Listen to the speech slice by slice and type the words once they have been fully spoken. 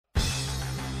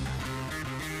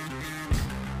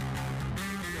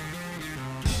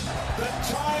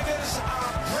Tigers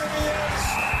are premiers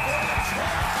for the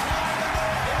 12th time in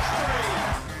their history.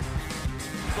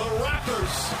 The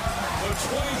Raptors, the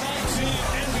 2019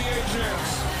 NBA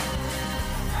champs.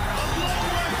 A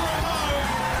long way from home,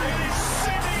 it is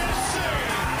Sydney FC.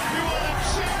 You are the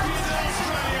champions of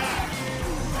Australia.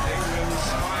 England's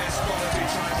highest quality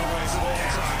title race of all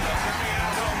time. They're coming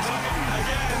out on top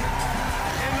again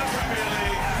in the Premier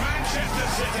League. Manchester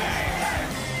City.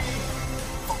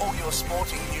 All your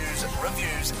sporting news,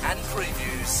 reviews and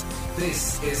previews.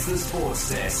 This is the Sports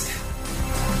Desk.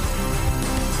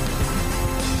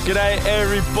 G'day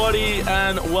everybody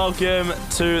and welcome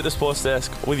to the Sports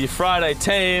Desk with your Friday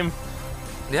team.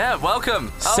 Yeah,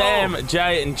 welcome. Sam,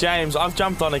 Jay and James. I've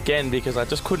jumped on again because I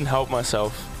just couldn't help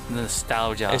myself.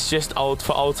 Nostalgia. It's just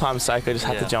for old time's sake, I just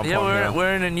had to jump on now.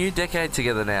 We're in a new decade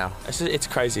together now. It's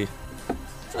crazy.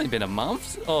 It's only been a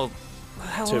month. Or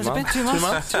how long 2 has it been? months. 2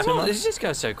 months? 2 months. It just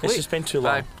goes so quick. It's just been too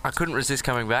long. I couldn't resist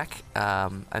coming back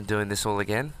and doing this all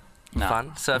again. No.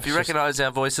 Fun. So if you recognise our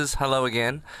voices, hello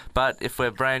again. But if we're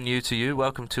brand new to you,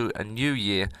 welcome to a new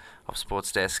year of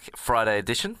Sports Desk Friday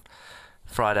edition.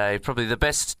 Friday, probably the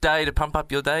best day to pump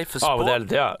up your day for sport. Oh, without a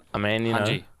doubt. I mean, you know,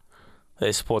 Hungy.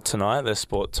 there's sport tonight, there's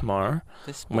sport tomorrow.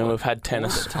 I mean, we've had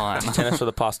tennis, tennis for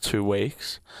the past 2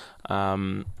 weeks.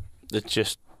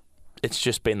 It's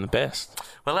just been the best.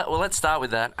 Well, let's start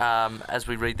with that as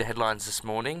we read the headlines this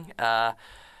morning.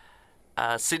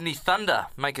 Sydney Thunder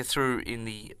make it through in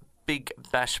the Big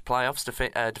Bash playoffs,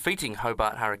 defeating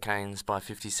Hobart Hurricanes by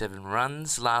 57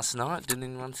 runs last night. Didn't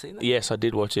anyone see that? Yes, I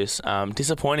did watch this.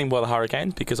 Disappointing by the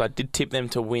Hurricanes because I did tip them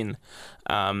to win.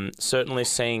 Certainly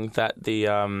seeing that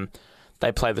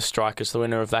they play the Strikers. The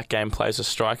winner of that game plays the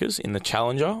Strikers in the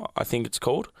Challenger, I think it's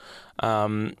called.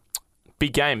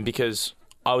 Big game because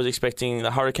I was expecting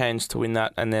the Hurricanes to win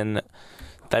that and then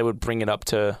they would bring it up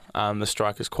to the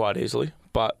Strikers quite easily.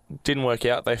 But didn't work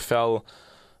out. They fell,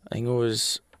 I think it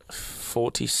was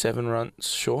 47 runs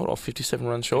short or 57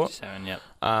 runs short. 57, yep.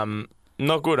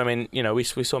 Not good. I mean, you know, we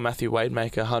saw Matthew Wade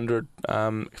make 100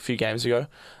 a few games ago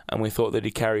and we thought that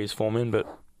he'd carry his form in, but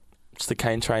it's the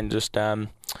Cane train just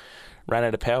ran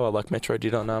out of power like Metro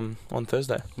did on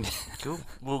Thursday. Cool.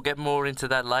 We'll get more into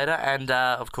that later. And,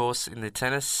 of course, in the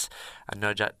tennis,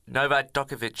 Novak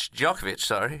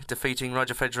Djokovic, defeating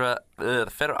Roger Federer.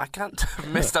 I can't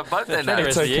messed up both their names.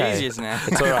 It's okay. The easiest now.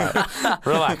 It's all right.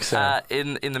 Relax.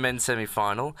 In the men's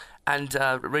semi-final. And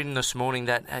reading this morning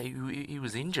that he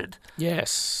was injured.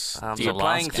 Yes. So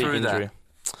playing through that.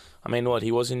 I mean,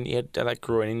 he had that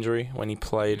groin injury when he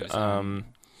played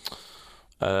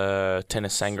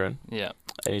Tennis Sangren. Yeah.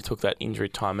 And he took that injury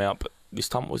time out, but this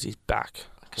time it was his back.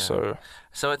 Okay.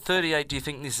 So at 38, do you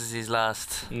think this is his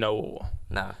last? No.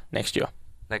 Next year.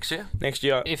 Next year? Next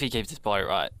year. If he keeps his body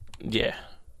right. Yeah.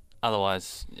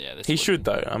 Otherwise, yeah. He should,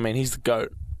 though. I mean, he's the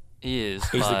GOAT. He is.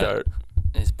 He's the GOAT.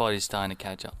 His body's starting to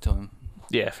catch up to him.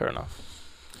 Yeah, fair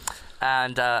enough.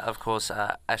 And, of course,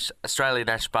 Australian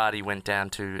Ash Barty went down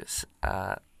to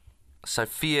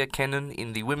Sophia Kenin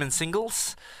in the women's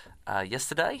singles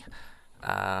yesterday.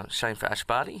 Shame for Ash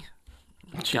Barty.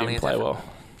 She didn't play well.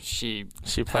 She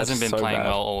hasn't hasn't been so playing bad.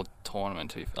 well all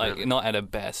tournament. Not at her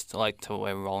best, like to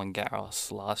where Roland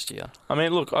Garros last year. I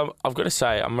mean, look, I've got to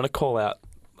say, I'm going to call out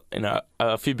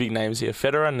a few big names here.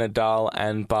 Federer, Nadal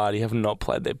and Barty have not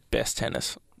played their best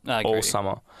tennis all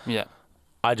summer. Yeah.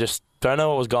 I just don't know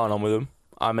what was going on with them.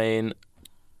 I mean,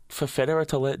 for Federer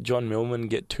to let John Millman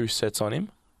get 2 sets on him,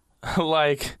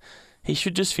 he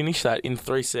should just finish that in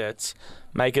 3 sets,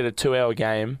 make it a 2-hour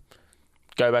game,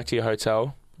 go back to your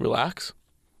hotel, relax,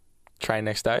 train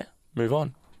next day, move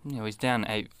on. Yeah, he's down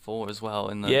 8-4 as well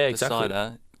in the exactly.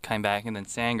 decider. Came back and then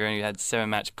Sangren, who had 7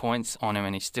 match points on him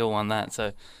and he still won that.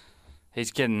 So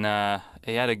he's getting,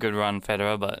 he had a good run,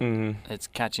 Federer, but it's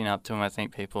catching up to him. I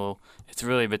think it's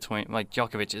really between,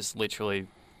 Djokovic is literally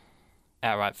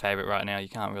outright favourite right now. You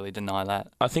can't really deny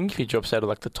that. I think if he drops out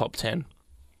of the top 10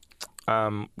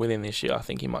 within this year, I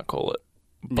think he might call it.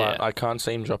 But Yeah. I can't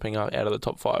see him dropping out of the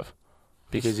top 5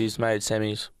 because he's made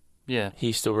semis. Yeah.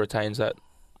 He still retains that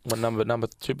number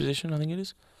 2 position, I think it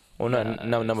is. Or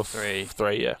number 3.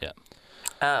 3, yeah.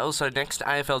 Also next,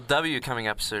 AFLW coming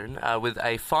up soon with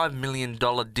a $5 million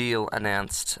deal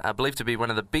announced, believed to be one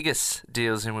of the biggest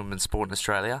deals in women's sport in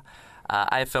Australia.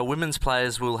 AFL women's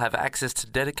players will have access to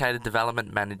dedicated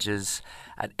development managers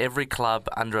at every club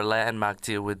under a landmark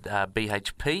deal with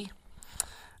BHP,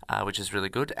 which is really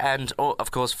good. And,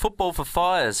 of course, Football for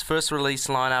Fire's first release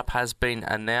lineup has been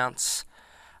announced.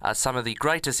 Some of the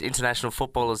greatest international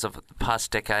footballers of the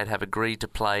past decade have agreed to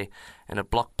play in a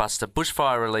blockbuster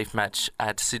bushfire relief match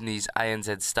at Sydney's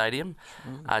ANZ Stadium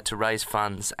to raise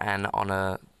funds and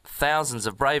honour thousands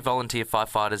of brave volunteer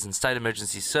firefighters and state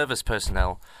emergency service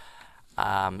personnel,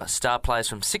 star players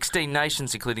from 16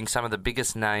 nations, including some of the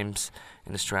biggest names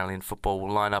in Australian football,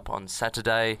 will line up on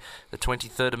Saturday, the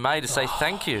 23rd of May, to say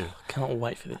thank you. Can't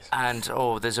wait for this. And,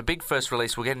 there's a big first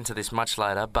release. We'll get into this much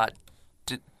later, but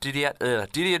Didier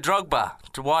Drogba,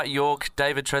 Dwight York,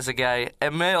 David Trezeguet,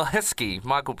 Emile Heskey,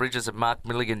 Michael Bridges and Mark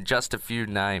Milligan, just a few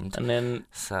named. And then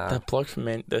that bloke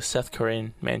from the South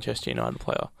Korean Manchester United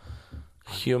player,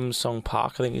 Hyun Song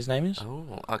Park, I think his name is.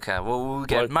 Oh, okay. Well, we'll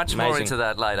get much more into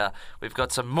that later. We've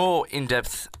got some more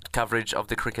in-depth coverage of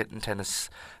the cricket and tennis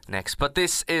next. But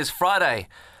this is Friday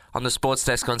on the Sports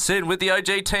Desk on Sin with the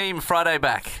OG team. Friday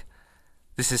back.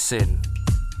 This is Sin.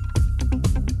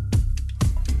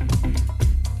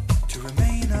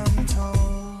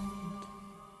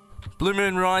 Blue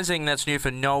Moon Rising, that's new for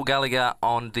Noel Gallagher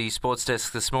on the Sports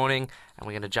Desk this morning. And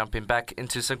we're going to jump in back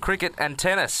into some cricket and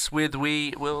tennis. We'll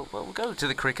go to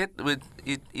the cricket.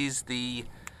 It is the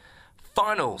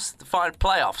finals, the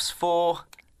playoffs for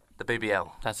the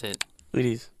BBL. That's it. It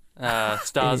is.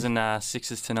 Stars and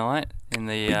Sixers tonight in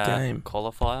the game.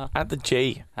 qualifier. At the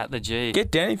G. At the G. Get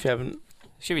down if you haven't.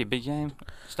 Should be a big game.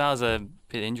 Stars are a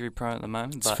bit injury prone at the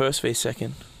moment. It's first v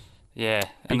second. Yeah,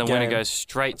 and the winner goes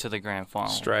straight to the grand final.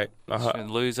 Straight. So the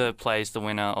loser plays the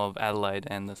winner of Adelaide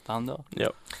and the Thunder.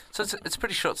 Yep. So it's a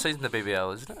pretty short season, the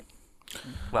BBL, isn't it?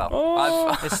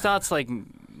 Well, it starts like,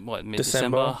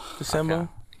 mid-December? December. Okay.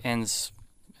 Ends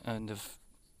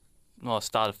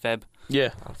start of Feb.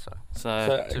 Yeah.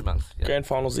 So 2 months. Yeah. Grand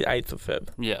final's the 8th of Feb.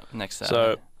 Yeah, next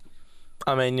Saturday. So,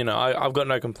 I mean, I've got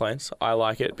no complaints. I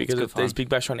like it because there's Big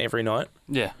Bash on every night.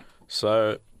 Yeah.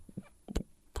 So,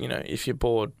 if you're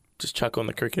bored, just chuck on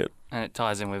the cricket. And it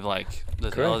ties in with the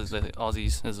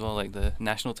Aussies as well, like the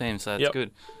national team, so it's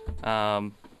good.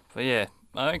 But yeah,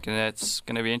 I reckon it's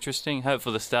going to be interesting. Hope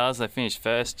for the Stars, they finished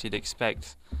first. You'd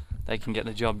expect they can get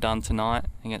the job done tonight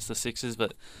against the Sixers,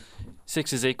 but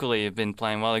Sixers equally have been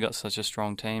playing well. They've got such a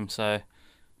strong team, so it'll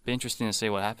be interesting to see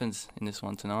what happens in this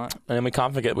one tonight. And then we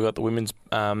can't forget we've got the Women's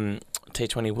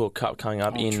T20 World Cup coming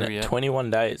up in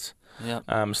 21 days.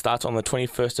 Yeah. Starts on the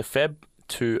 21st of Feb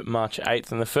to March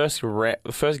 8th, and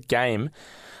the first game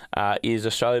is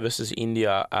Australia versus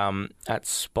India at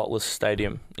Spotless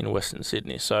Stadium in Western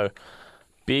Sydney. So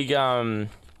big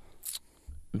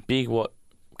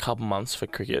couple months for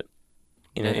cricket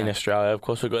in Australia. Of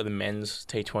course, we've got the men's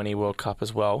T20 World Cup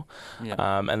as well. Yeah.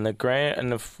 And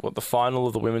the final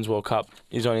of the Women's World Cup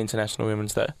is on International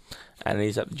Women's Day, and it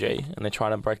is at the G, and they're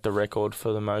trying to break the record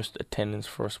for the most attendance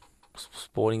for a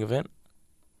sporting event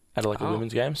at a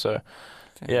women's game. So.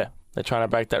 Yeah, they're trying to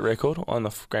break that record on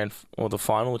the the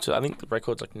final, which I think the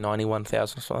record's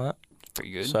 91,000 or something like that. It's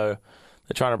pretty good. So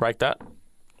they're trying to break that,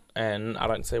 and I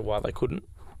don't see why they couldn't,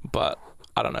 but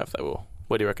I don't know if they will.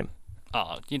 What do you reckon?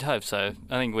 Oh, you'd hope so.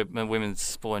 I think women's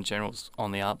sport in general's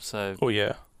on the up, so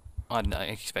yeah. I don't know,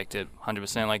 expect it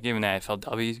 100%. Like even the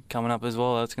AFLW coming up as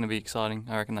well, that's going to be exciting.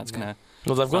 I reckon that's going to.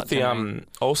 Well, they've got the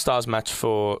All-Stars match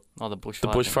for the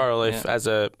bushfire relief as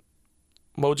a,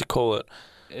 what would you call it?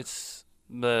 It's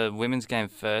the women's game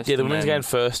first. Yeah, the women's game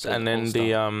first, and then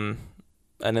the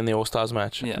All-Stars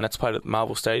match, and that's played at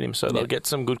Marvel Stadium. So they'll get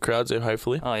some good crowds there,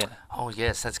 hopefully. Oh yeah. Oh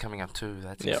yes, that's coming up too.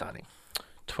 That's exciting.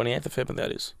 28th of February,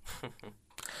 that is.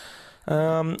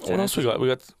 What else we got?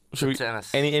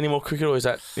 Tennis. Any more cricket, or is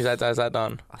that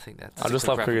done? I think that's. I just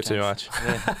love cricket too much.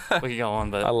 Yeah, we could go on,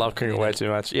 but I love cricket way too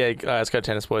much. Yeah, let's go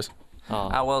tennis, boys.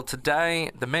 Well,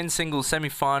 today, the men's singles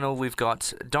semi-final, we've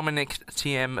got Dominic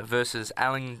Thiem versus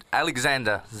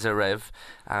Alexander Zverev.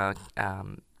 How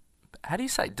do you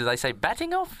say? Do they say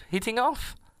batting off? Hitting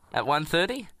off? At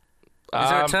 1:30? Is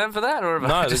there a term for that? Or have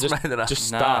I just made it up? Just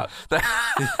start.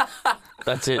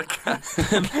 That's it.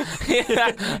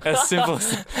 As simple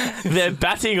as they're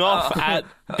batting off at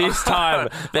this time.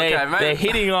 They're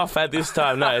hitting off at this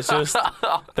time. No, it's just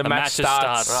the match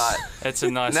starts. Right. It's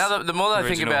a nice. Now, the more I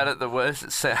think about it, the worse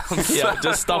it sounds. Yeah,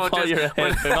 just stop holding your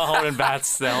head. They're not holding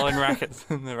bats. They're holding rackets.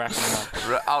 They're racking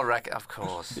them up. I'll racket, of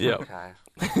course. Yep. Okay.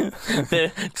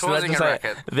 They're causing a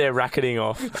racket. They're racketing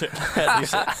off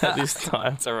at this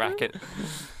time. It's a racket.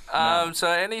 So,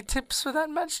 any tips for that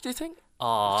match? Do you think?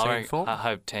 I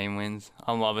hope team wins.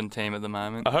 I'm loving team at the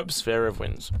moment. I hope Zverev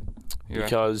wins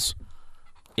because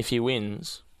if he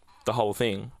wins the whole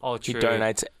thing, he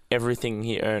donates everything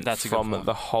he earned from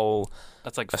the whole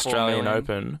Australian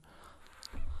Open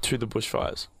to the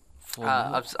bushfires.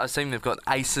 I've seen they've got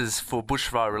aces for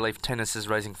bushfire relief. Tennis is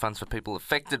raising funds for people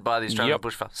affected by the Australian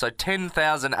bushfire. So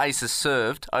 10,000 aces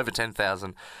served, over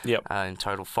 10,000 in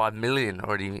total, 5 million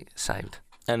already saved.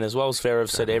 And as well as Zverev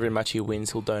said, every match he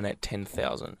wins, he'll donate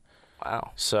 10,000.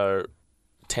 Wow. So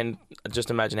Just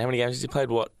imagine how many games has he played?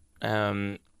 What?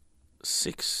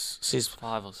 6?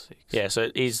 5 or 6. Yeah, so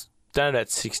he's done it at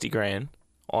 60 grand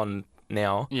on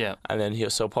now. Yeah. And then he'll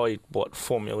probably,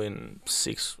 4 million,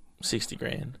 60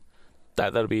 grand.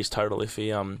 That'll be his total if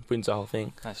he wins the whole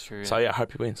thing. That's true. So, yeah, I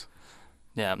hope he wins.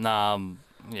 Yeah,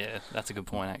 yeah, that's a good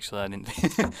point, actually. I didn't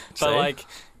think. See?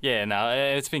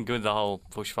 It's been good, the whole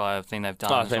bushfire thing they've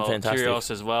done. Oh, it's been fantastic. Kyrgios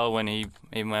as well,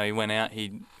 even though he went out,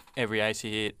 every ace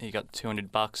he hit, he got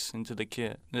 $200 into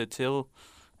the till.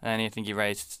 And I think he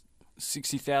raised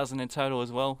 60,000 in total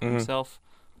as well himself,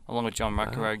 along with John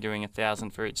McEnroe giving 1,000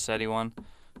 for each set he won.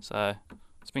 So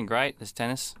it's been great. This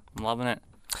tennis, I'm loving it.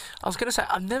 I was going to say,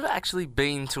 I've never actually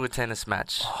been to a tennis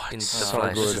match in the so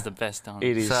flesh. good. This is the best done.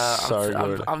 It is so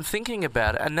good. I'm thinking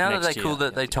about it, and now Next that they're cool year,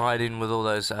 that they tied in with all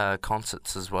those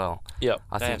concerts as well. Yep.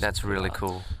 I think that's really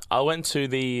cool. I went to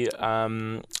the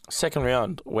second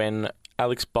round when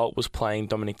Alex Bolt was playing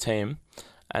Dominic Thiem,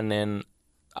 and then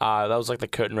that was like the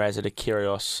curtain raiser to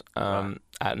Kyrgios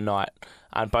at night.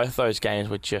 And both those games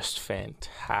were just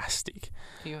fantastic.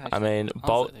 I mean,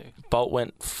 Bolt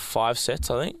went 5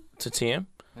 sets, I think, to Thiem.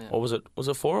 Yeah. Or was it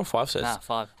 4 or 5 sets? Nah,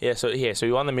 5. Yeah, so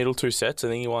he won the middle 2 sets. I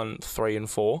think he won 3 and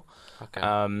 4.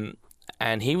 Okay.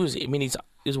 And he's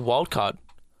a wild card.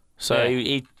 So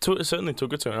he certainly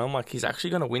took it to him. And I'm like, he's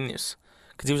actually going to win this.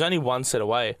 Because he was only 1 set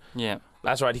away. Yeah.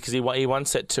 That's right, because he won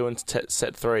set 2 and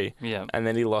set 3. Yeah. And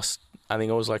then he lost, I think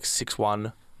it was like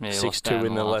 6-1, 6-2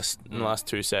 in the last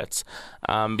 2 sets.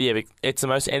 But it's the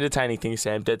most entertaining thing,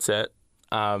 Sam. Dead set.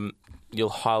 You'll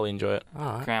highly enjoy it.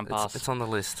 All right. Ground pass. It's on the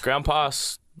list. Ground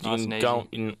pass, you Nice can and go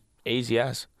in easy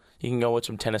as. You can go watch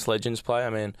some tennis legends play. I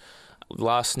mean,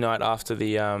 last night after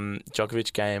the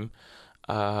Djokovic game,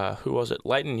 who was it?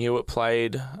 Leighton Hewitt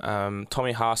played,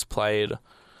 Tommy Haas played,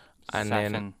 and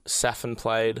then Safin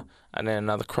played, and then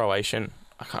another Croatian.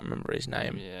 I can't remember his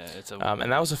name. Yeah, it's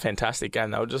and that was a fantastic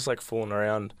game. They were just like fooling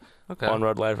around on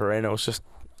Rod Laver Arena. It was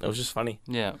just funny.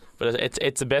 Yeah. But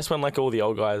it's the best when like all the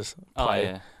old guys play.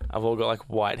 Oh, yeah. I've all got like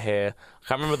white hair. I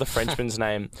can't remember the Frenchman's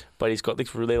name, but he's got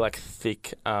this really like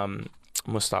thick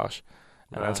moustache,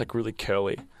 and it's like really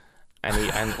curly, and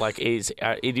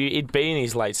he'd be in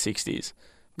his late 60s,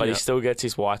 but he still gets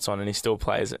his whites on and he still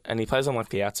plays, and he plays on like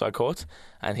the outside courts,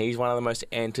 and he's one of the most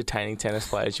entertaining tennis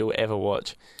players you'll ever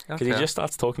watch because he just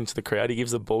starts talking to the crowd. He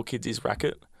gives the ball kids his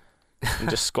racket and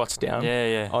just squats down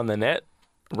on the net,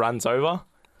 runs over.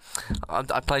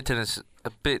 I played tennis a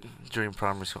bit during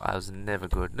primary school. I was never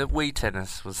good. The Wii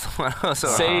tennis was the one I was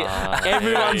See,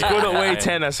 everyone's good at Wii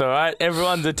tennis, all right?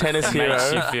 Everyone's a tennis hero.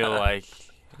 Makes you feel like...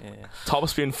 Yeah. Top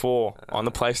Spin 4 on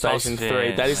the PlayStation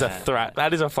 3. That is a threat.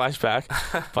 That is a flashback.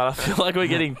 But I feel like we're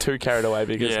getting too carried away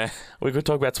because we could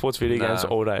talk about sports video games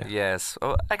all day. Yes.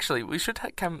 Well, actually, we should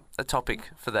come a topic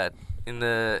for that in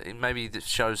maybe the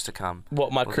shows to come.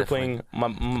 What, my crippling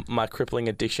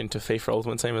addiction to FIFA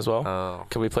Ultimate Team as well? Oh.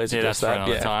 Can we please address that?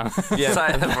 For time.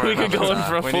 We could go on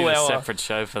for a we full need hour. a separate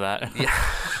show for that.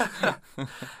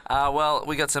 Yeah. Well,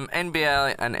 we got some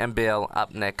NBA and NBL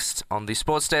up next on the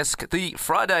Sports Desk, the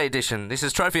Friday edition. This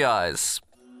is Trophy Eyes.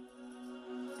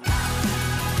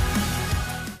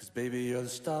 Baby, you're the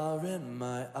star in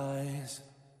my eyes.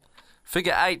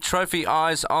 Figure 8 Trophy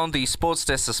Eyes on the Sports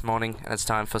Desk this morning, and it's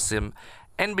time for some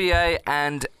NBA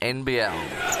and NBL.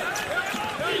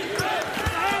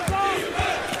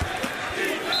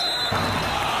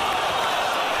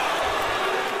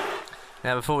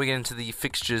 Now, before we get into the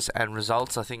fixtures and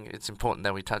results, I think it's important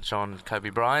that we touch on Kobe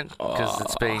Bryant because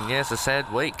it's been, a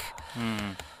sad week.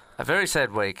 A very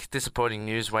sad week. Disappointing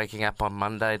news waking up on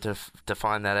Monday to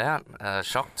find that out.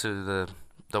 Shock to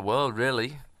the world,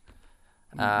 really.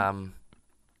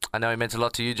 I know he meant a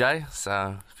lot to you, Jay,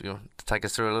 so if you want to take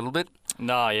us through a little bit.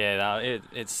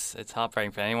 It's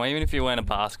heartbreaking for anyone. Even if you weren't a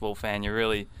basketball fan, you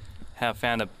really have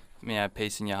found a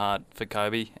peace in your heart for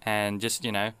Kobe, and just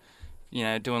doing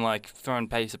like throwing a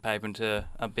piece of paper into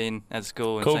a bin at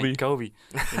school and saying Kobe,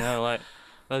 like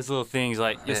those little things.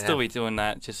 Like you'll still be doing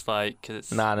that, just like because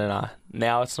it's No.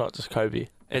 Now it's not just Kobe.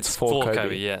 It's for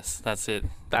Kobe. Yes, that's it.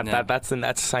 That's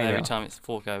the saying every now. time it's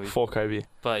for Kobe. For Kobe.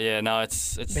 But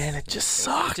it's man, it just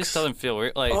sucks. It just doesn't feel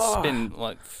real. Like it's been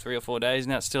like 3 or 4 days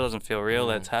now. It still doesn't feel real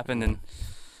that it's happened. And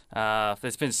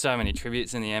there's been so many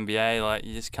tributes in the NBA. Like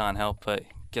you just can't help but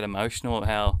get emotional at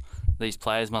how these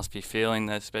players must be feeling,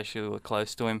 especially who are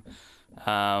close to him.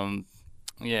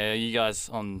 You guys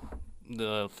on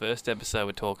the first episode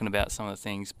were talking about some of the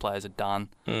things players have done,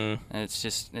 and it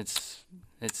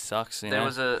sucks. There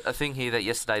was a thing here that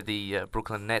yesterday the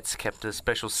Brooklyn Nets kept a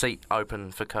special seat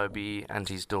open for Kobe and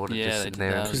his daughter just sitting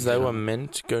there. Because they were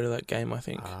meant to go to that game, I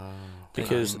think.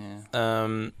 Because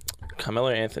Carmelo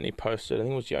Anthony posted, I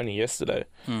think it was only yesterday,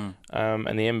 and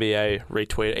the NBA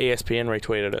retweeted, ESPN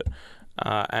retweeted it,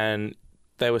 and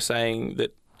they were saying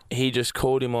that he just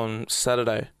called him on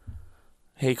Saturday.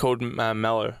 He called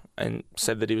Melo and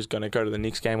said that he was going to go to the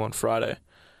Knicks game on Friday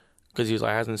because he was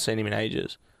like, hasn't seen him in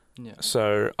ages. Yeah.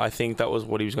 So I think that was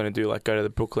what he was going to do, like go to the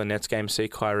Brooklyn Nets game, see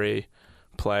Kyrie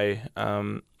play,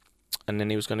 and then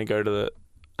he was going to go to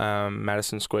the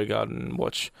Madison Square Garden and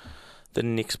watch the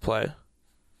Knicks play.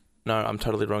 No, I'm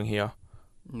totally wrong here.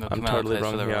 No, I'm totally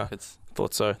wrong here. Rockets.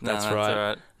 Thought so. That's right. All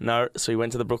right. No, so he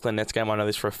went to the Brooklyn Nets game. I know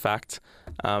this for a fact.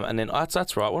 And then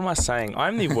that's right. What am I saying?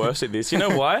 I'm the worst at this. You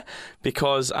know why?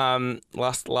 Because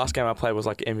last game I played was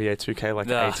like NBA 2K, like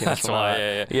 18. That's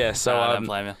why. Like yeah. So I don't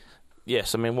blame you.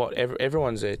 yes, I mean what?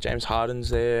 Everyone's there. James Harden's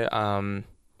there.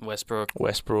 Westbrook.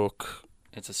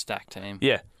 It's a stacked team.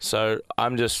 Yeah. So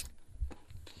I'm just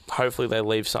hopefully they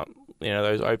leave some,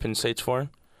 those open seats for him.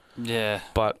 Yeah.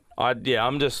 But I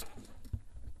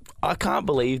can't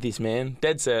believe this, man.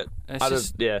 Dead set.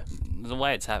 It's the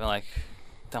way it's happened. Like,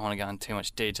 don't want to go into too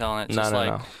much detail on it.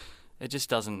 No. It just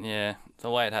doesn't. Yeah, the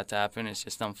way it had to happen. It's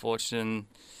just unfortunate.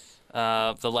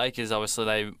 The Lakers, obviously,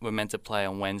 they were meant to play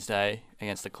on Wednesday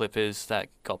against the Clippers. That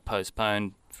got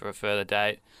postponed for a further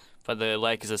date. But the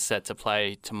Lakers are set to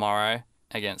play tomorrow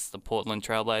against the Portland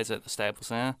Trailblazers at the Staples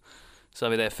Center. So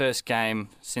it'll be their first game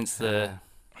since the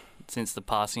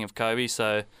passing of Kobe.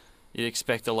 So you'd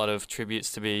expect a lot of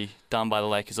tributes to be done by the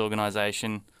Lakers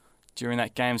organisation during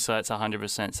that game. So that's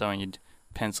 100% something you'd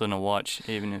pencil in a watch,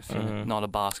 even if you're not a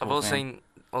basketball fan.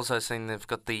 I've also seen they've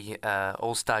got the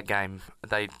All-Star game.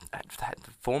 They had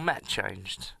the format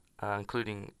changed,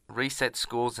 including reset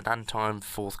scores and untimed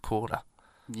fourth quarter.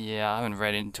 Yeah, I haven't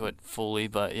read into it fully,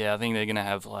 but yeah, I think they're going to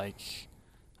have, like,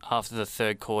 after the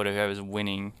third quarter, whoever's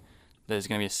winning, there's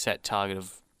going to be a set target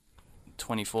of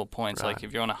 24 points. Right. Like,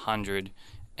 if you're on 100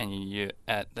 and you're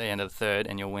at the end of the third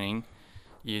and you're winning,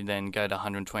 you then go to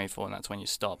 124, and that's when you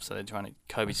stop. So they're trying to,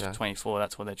 Kobe's 24,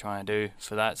 that's what they're trying to do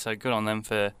for that. So good on them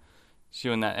for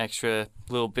doing that extra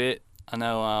little bit. I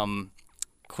know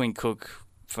Quinn Cook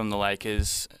from the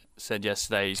Lakers said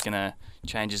yesterday he's going to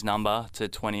change his number to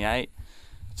 28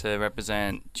 to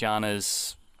represent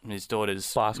his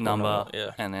daughter's basketball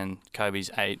number, and then Kobe's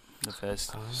 8, the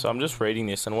first. So I'm just reading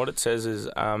this, and what it says is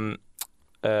at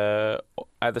the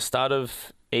start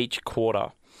of each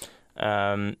quarter,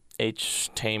 each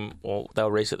team,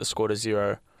 they'll reset the score to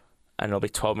 0, and it'll be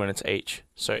 12 minutes each.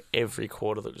 So every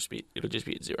quarter it'll just be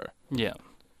at 0. Yeah.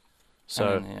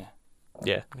 So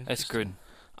yeah, that's good.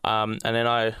 And then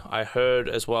I heard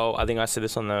as well, I think I said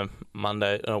this on the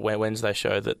Wednesday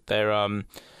show, that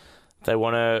they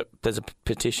want to. There's a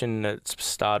petition that's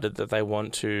started that they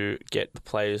want to get the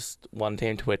players, one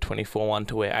team to wear 24, one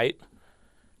to wear 8.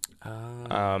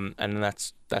 And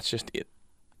that's just it.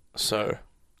 So,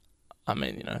 I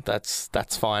mean,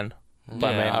 that's fine.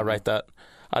 But I rate that.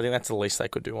 I think that's the least they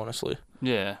could do, honestly.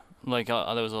 Yeah, like there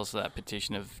was also that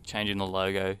petition of changing the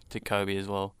logo to Kobe as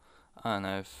well. I don't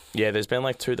know if... Yeah, there's been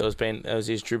like 2. There was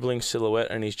his dribbling silhouette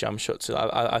and his jump shot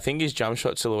silhouette. I think his jump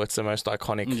shot silhouette's the most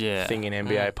iconic thing in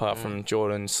NBA, apart from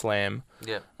Jordan's slam.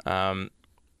 Yeah. I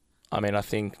mean, I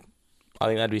think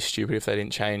that'd be stupid if they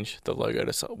didn't change the logo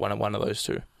to one of those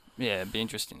 2. Yeah, it'd be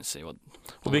interesting to see what...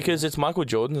 Well, because it's Michael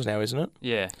Jordan's now, isn't it?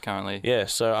 Yeah, currently. Yeah,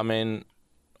 so I mean,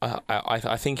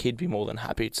 I think he'd be more than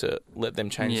happy to let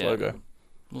them change the logo.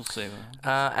 We'll see.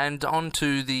 And on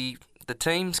to the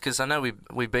teams, because I know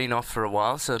we've been off for a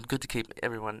while, so it's good to keep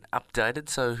everyone updated.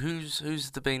 So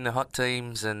who's been the hot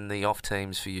teams and the off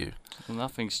teams for you? Well,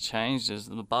 nothing's changed.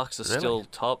 The Bucks are still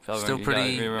top. Still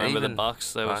pretty remember even. The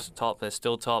Bucks? They were top. They're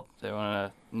still top. They're on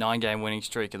a 9-game winning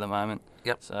streak at the moment.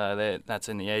 Yep. So that's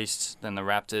in the East. Then the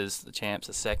Raptors, the champs,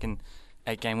 the second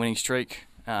 8-game winning streak.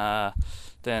 Then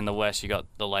in the West, you got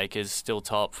the Lakers still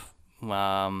top,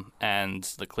 and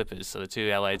the Clippers. So the 2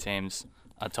 LA teams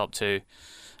are top 2.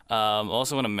 I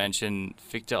also want to mention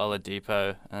Victor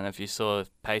Oladipo, and if you saw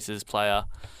Pacers player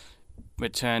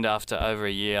returned after over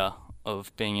a year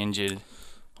of being injured.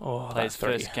 Played his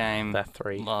first game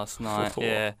last night.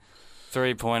 Yeah,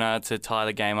 3-pointer to tie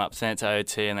the game up, sent it to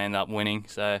OT, and they ended up winning.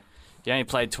 So he only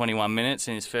played 21 minutes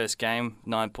in his first game,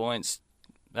 9 points.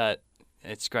 But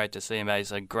it's great to see him.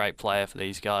 He's a great player for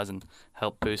these guys and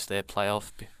help boost their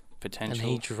playoff potential.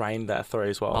 And he drained that 3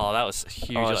 as well. Oh, that was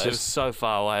huge. It was so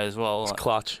far away as well. It's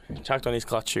clutch. Chucked on his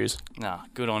clutch shoes. Nah,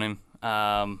 good on him.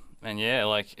 And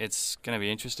yeah, it's going to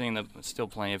be interesting. There's still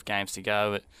plenty of games to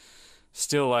go, but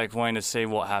still waiting to see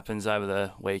what happens over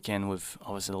the weekend with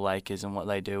obviously the Lakers and what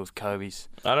they do with Kobe's.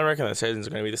 I don't reckon the season's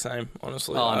going to be the same,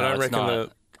 honestly. Oh, I don't reckon not.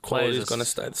 The quality's going to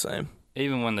stay the same.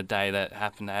 Even when the day that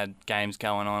happened, they had games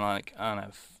going on. I don't know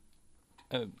if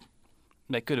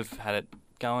They could have had it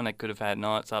going. They could have had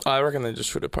nights up. I reckon they just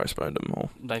should have postponed them all.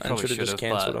 They and probably should have just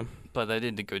cancelled them. But they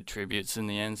did the good tributes in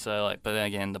the end. So but then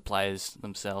again, the players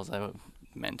themselves, they were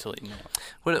mentally not.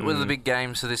 What are the big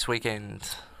games for this weekend?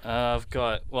 I've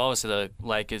got obviously the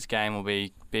Lakers game will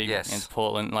be big against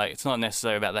Portland. It's not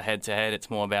necessarily about the head-to-head. It's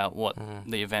more about what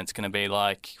the event's going to be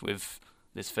like. With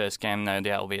this first game, no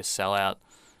doubt will be a sellout.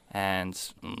 And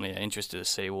interested to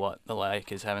see what the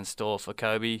Lakers have in store for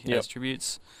Kobe as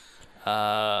tributes.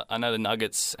 I know the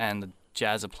Nuggets and the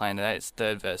Jazz are playing today. It's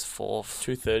 3rd versus 4th.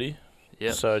 2:30.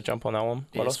 Yep. So jump on that one.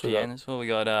 What else we got? As well. We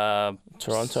got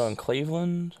Toronto and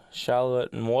Cleveland,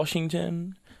 Charlotte and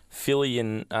Washington, Philly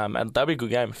and that'll be a good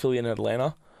game. Philly and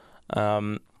Atlanta,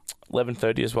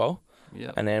 11:30 as well.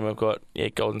 Yep. And then we've got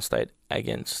Golden State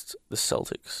against the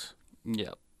Celtics.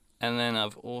 Yep. And then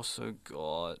I've also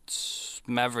got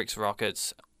Mavericks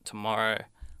Rockets tomorrow,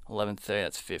 11:30.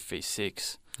 That's 5th v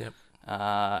 6. Yep.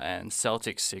 And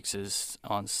Celtics Sixers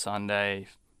on Sunday,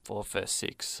 4th vs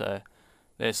 6. So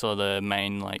they're sort of the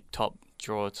main top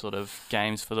draw sort of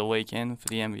games for the weekend for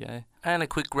the NBA. And a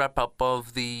quick wrap up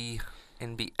of the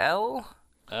NBL.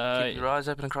 Keep your eyes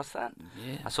open across that.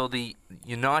 Yeah. I saw the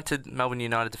Melbourne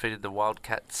United defeated the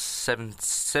Wildcats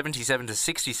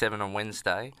 77-67 on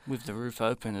Wednesday. With the roof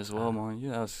open as well, mind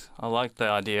you. I like the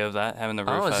idea of that, having the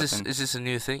roof open. Is this a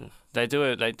new thing? They do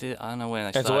it. They did. I don't know when they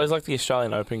It's started. always like the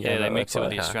Australian Open game. Yeah, they mix it with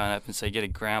play. the Australian Open, so you get a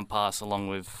ground pass along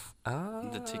with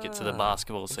the ticket to the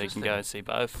basketball, so you can go see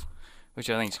both, which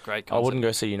I think is a great concept. I wouldn't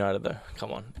go see United though.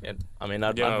 Come on. Yeah, I mean,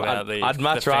 I'd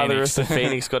much the rather Phoenix. if the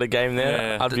Phoenix got a game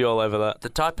there. Yeah. I'd be all over that. The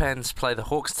Taipans play the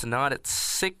Hawks tonight at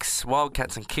 6.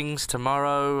 Wildcats and Kings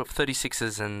tomorrow.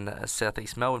 36ers and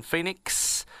Southeast Melbourne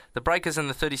Phoenix. The Breakers and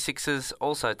the 36ers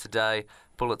also today.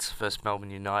 Bullets versus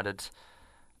Melbourne United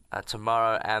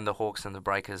tomorrow, and the Hawks and the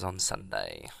Breakers on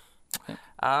Sunday. Yep.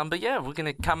 But yeah, we're going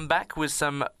to come back with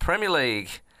some Premier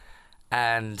League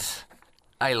and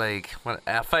A-League.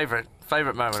 Our favourite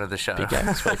moment of the show. Big game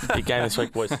this week. Big game this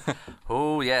week, boys.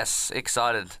 Oh, yes.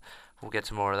 Excited. We'll get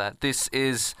to more of that. This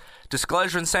is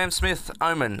Disclosure and Sam Smith,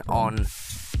 Omen, on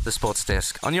the Sports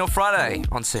Desk. On your Friday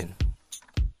on Sin.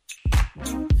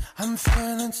 I'm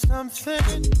feeling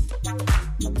something.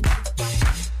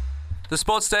 The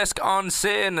Sports Desk on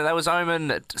Sin. That was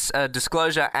Omen,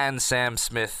 Disclosure and Sam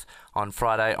Smith on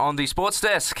Friday on the Sports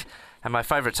Desk. And my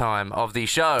favourite time of the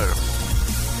show.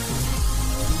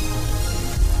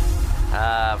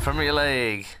 Premier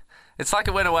League. It's like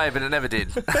it went away, but it never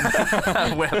did.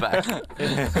 We're back.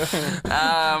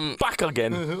 Back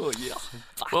again.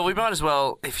 Well, we might as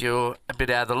well, if you're a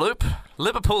bit out of the loop,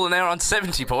 Liverpool are now on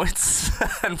 70 points.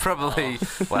 And probably,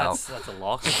 well... That's a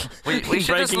lock. We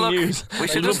should just look... News. We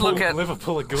should just look at...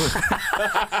 Liverpool are good.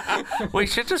 We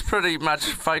should just pretty much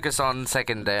focus on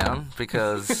second down,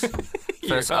 because...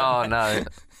 First, oh, no.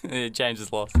 Yeah, James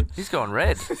has lost it. He's gone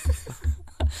red.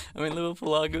 I mean,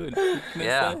 Liverpool are good.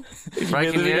 Yeah. You're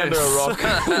Breaking living news. under a rock.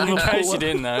 In case you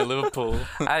didn't know, Liverpool.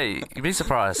 Hey, you'd be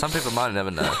surprised. Some people might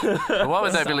never know. But why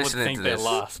would they be Some would listening think to they're this?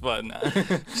 last, but no.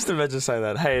 Just imagine saying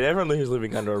that. Hey, everyone who's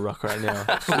living under a rock right now.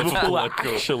 Liverpool are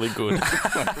actually good.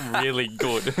 Really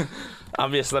good.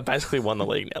 Yes, they basically won the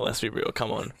league now, let's be real.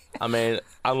 Come on. I mean,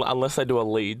 unless they do a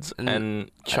Leeds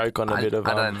and choke on a bit of...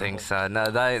 I don't think so. No,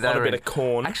 they're a bit of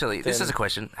corn. Actually, this is a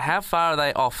question. How far are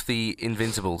they off the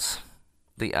Invincibles?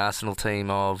 The Arsenal team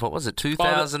of, what was it,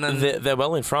 2000 and... They're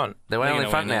well in front. They're well in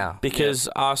front now. Because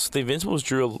the Invincibles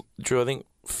drew, I think,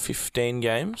 15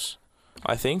 games,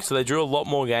 I think. So they drew a lot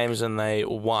more games than they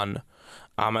won.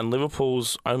 And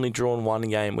Liverpool's only drawn one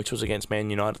game, which was against Man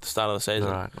United at the start of the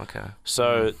season. Right, okay.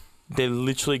 So they're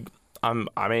literally...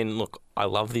 I mean, look, I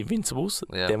love the Invincibles.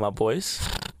 Yeah. They're my boys.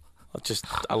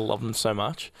 I love them so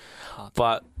much.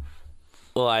 But,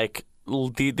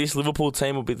 this Liverpool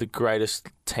team will be the greatest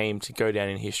team to go down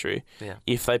in history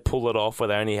if they pull it off where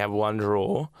they only have one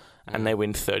draw and they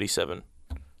win 37.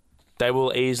 They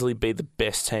will easily be the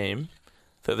best team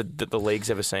that the league's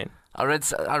ever seen. I read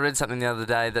something the other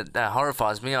day that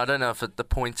horrifies me. I don't know if the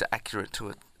points are accurate to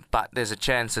it, but there's a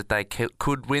chance that they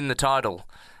could win the title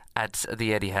at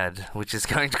the Etihad, which is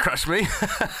going to crush me.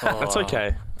 That's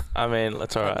okay. I mean,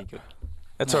 that's all right.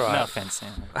 That's all right. No offense,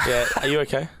 Sam. Yeah, are you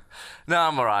okay? No,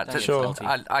 I'm all right. Sure.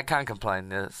 I can't complain.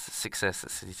 The success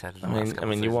that City's had in the last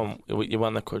couple of you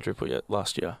won the quadruple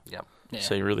last year. Yep. Yeah.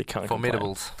 So you really can't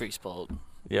Formidables. Pretty spoiled.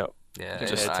 Yep.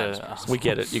 Yeah. We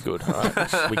get it. You're good. All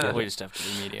right. We get We it. just have to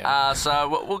be mediocre.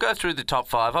 So we'll go through the top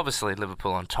five. Obviously,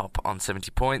 Liverpool on top on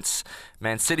 70 points.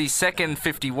 Man City second,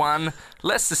 51.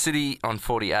 Leicester City on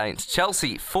 48.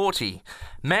 Chelsea, 40.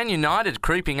 Man United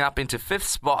creeping up into fifth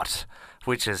spot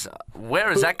which is, where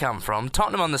has that come from?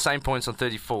 Tottenham on the same points on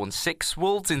 34 and 6.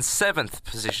 Wolves in 7th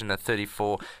position at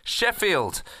 34.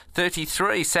 Sheffield,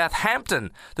 33.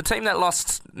 Southampton, the team that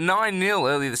lost 9-0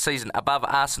 earlier this season, above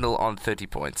Arsenal on 30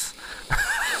 points.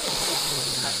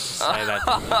 Say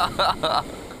that.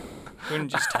 Couldn't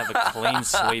just have a clean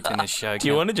sweep in the show. Do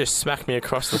you want to just smack me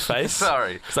across the face?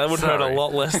 Sorry. Because that would hurt a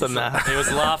lot less than that. He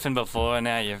was laughing before, and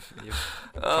now you've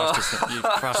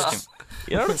crushed him.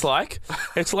 You know what it's like?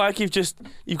 It's like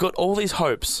you've got all these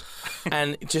hopes,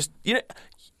 and just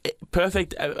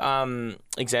perfect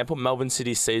example. Melbourne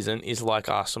City's season is like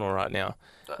Arsenal right now.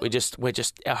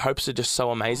 Our hopes are just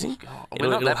so amazing.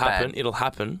 It'll happen. It'll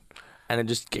happen, and then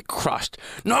just get crushed.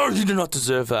 No, you do not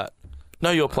deserve that. Know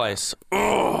your place.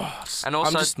 Ugh. And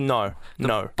also, no.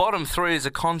 Bottom 3 is a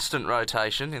constant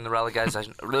rotation in the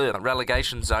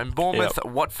relegation zone. Bournemouth,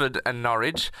 Watford, and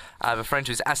Norwich. I have a friend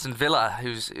who's Aston Villa,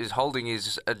 who's holding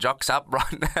his jocks up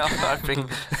right now, hoping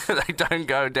they don't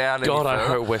go down. God, I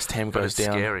hope West Ham goes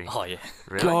down. Scary. Oh yeah.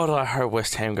 Really? God, I hope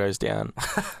West Ham goes down.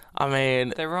 I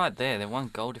mean, They're right there. They're one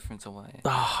goal difference away.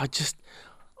 I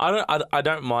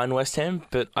don't mind West Ham,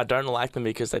 but I don't like them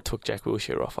because they took Jack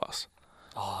Wilshere off us.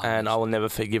 And I will never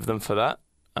forgive them for that.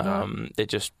 They're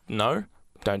just, don't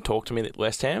talk to me at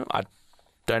West Ham. I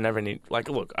don't ever need,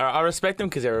 look, I respect them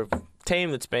because they're a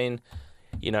team that's been,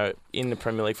 in the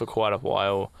Premier League for quite a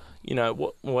while,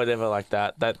 whatever like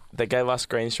that. That they gave us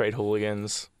Green Street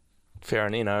Hooligans, fair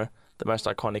and, the most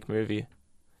iconic movie.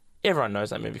 Everyone knows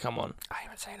that movie, come on. I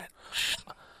haven't seen it.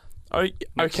 Oh,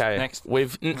 okay. Next.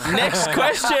 Next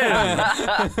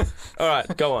question. All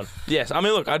right, go on. Yes, I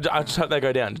mean, look, I just hope they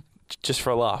go down. Just for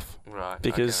a laugh, right?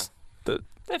 Because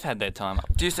they've had their time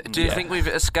up. Do you think we've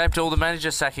escaped all the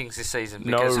manager sackings this season?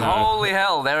 Because No. holy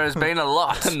hell, there has been a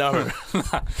lot. No,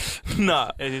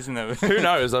 It isn't. Who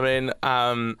knows? I mean,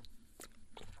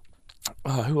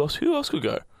 who else could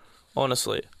go?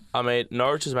 Honestly, I mean,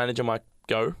 Norwich's manager might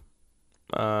go.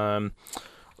 I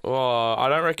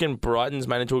don't reckon Brighton's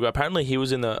manager will go. Apparently, he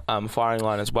was in the firing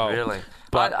line as well. Really,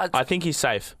 but I think he's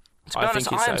safe. To be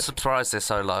honest, I am surprised they're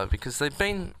so low because they've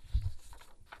been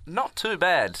not too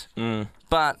bad,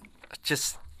 but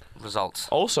just results.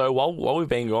 Also, while we've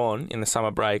been gone in the summer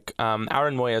break,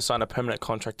 Aaron Moyer signed a permanent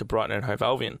contract to Brighton and Hove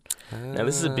Albion. Now,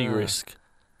 this is a big risk.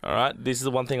 All right, this is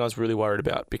the one thing I was really worried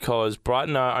about because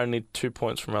Brighton are only 2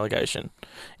 points from relegation,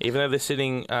 even though they're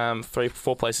sitting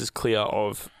 3-4 places clear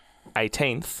of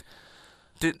 18th.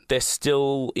 They're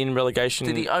still in relegation.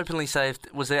 Did he openly say,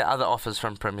 was there other offers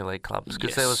from Premier League clubs?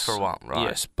 Because there was for a while, right?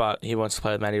 Yes, but he wants to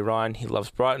play with Matty Ryan. He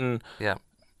loves Brighton. Yeah.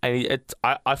 And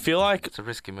I feel like it's a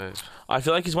risky move. I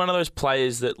feel like he's one of those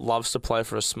players that loves to play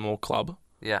for a small club.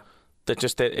 Yeah. That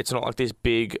it's not like this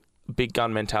big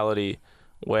gun mentality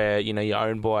where, you're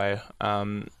owned by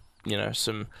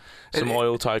some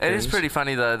oil tokens. It is pretty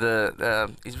funny though.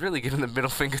 He's really given the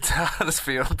middle finger to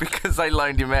Huddersfield because they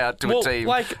loaned him out to a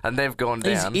team and they've gone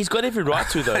down. He's got every right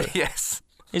to though. Yes,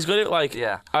 he's got it.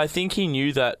 Yeah. I think he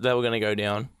knew that they were going to go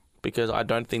down because I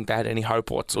don't think they had any hope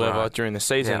whatsoever during the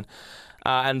season. Yeah.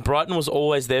 And Brighton was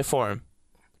always there for him.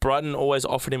 Brighton always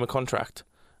offered him a contract,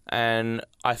 and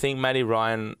I think Matty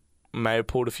Ryan may have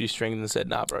pulled a few strings and said,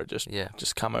 "Nah, bro,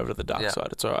 just come over to the dark side.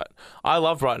 It's all right." I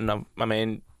love Brighton. I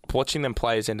mean, watching them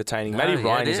play is entertaining. Matty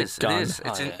Ryan is a gun. It is.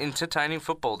 It's entertaining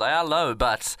football. They are low,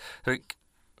 but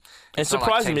it's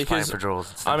surprising because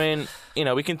I mean,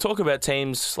 we can talk about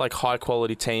teams like high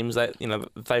quality teams that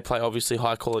they play obviously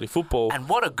high quality football. And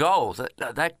what a goal!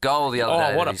 That goal the other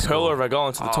day. Oh, what a pearler of a goal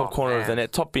into the top corner of the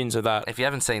net. Top bins of that. If you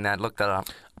haven't seen that, look that up.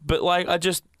 But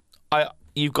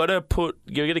you've got to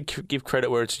give credit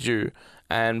where it's due.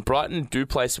 And Brighton do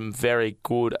play some very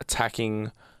good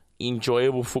attacking,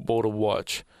 enjoyable football to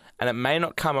watch. And it may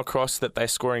not come across that they're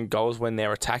scoring goals when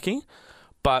they're attacking,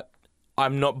 but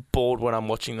I'm not bored when I'm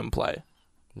watching them play.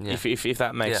 Yeah. If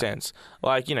that makes sense.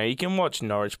 You can watch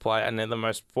Norwich play and they're the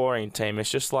most boring team.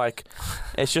 It's just like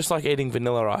eating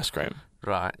vanilla ice cream.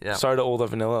 Right, yeah. So do all the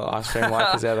vanilla ice cream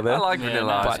likers out of there. I like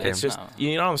vanilla ice cream. But it's just,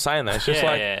 you know what I'm saying though? It's just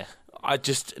I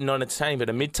just not entertaining, but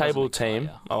a mid-table team,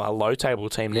 a low-table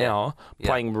team now,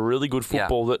 playing really good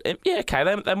football that,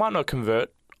 they might not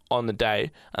convert on the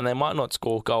day and they might not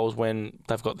score goals when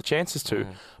they've got the chances to.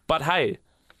 But hey,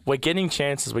 we're getting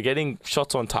chances, we're getting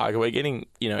shots on target, we're getting,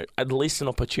 at least an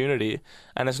opportunity,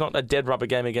 and it's not a dead rubber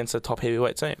game against a top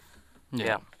heavyweight team.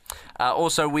 Yeah.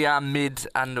 Also, we are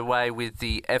underway with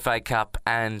the FA Cup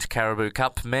and Caribou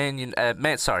Cup. Man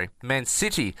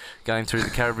City going through the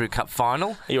Caribou Cup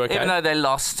final. Are you okay? Even though they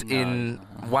lost in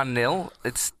 1-0,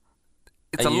 it's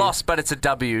a loss, but it's a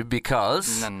W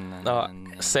because... No.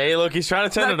 See, look, he's trying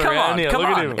to turn it come around on, here. come Look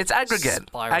on. at him. It's aggregate.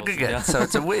 Spirals, Aggregate. yeah. So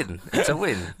it's a win. It's a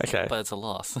win. Okay. But it's a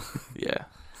loss. Yeah.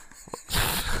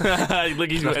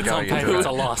 Look, he's Not It's on going into paper, it. it's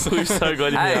a loss. We've so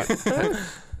got him Hey, here.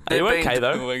 Are you okay,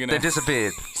 though? We're they gonna.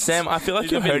 disappeared. Sam, I feel like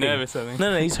He's you're a bit hurting. nervous, I think.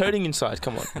 No, he's hurting inside.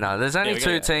 Come on. No, there's only we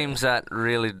two go. teams that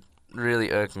really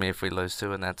irk me if we lose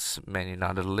to, and that's Man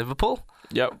United and Liverpool.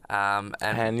 Yep. And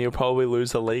And you'll probably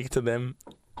lose the league to them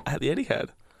at the Etihad.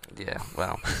 yeah,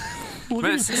 well.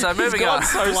 Look So moving on.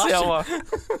 so sour.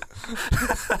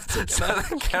 So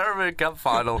the Carabao Cup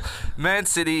final, Man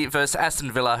City versus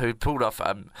Aston Villa, who pulled off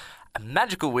a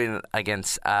magical win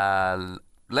against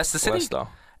Leicester City. Leicester.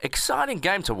 Exciting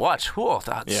game to watch. Whoa,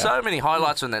 Yeah. So many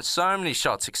highlights on that, so many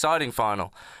shots. Exciting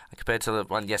final. Compared to the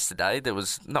one yesterday, there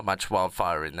was not much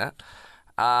wildfire in that.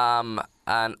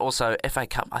 And also FA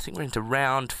Cup, I think we're into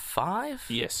round 5.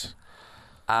 Yes.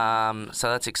 So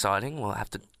that's exciting. We'll have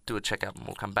to do a check-up and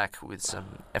we'll come back with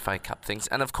some FA Cup things.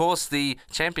 And of course, the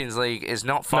Champions League is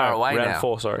not far away round now.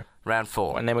 4, sorry. Round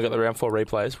 4. And then we got the round 4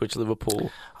 replays, which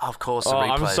Liverpool. Of course, the Oh,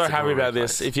 replays. I'm so the happy real about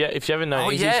replays. this. If you ever know, Oh,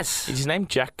 is yes. his name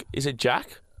Jack? Is it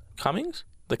Jack Cummings,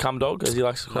 the cum dog, as he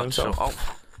likes to call Not sure. himself?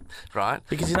 Oh, right,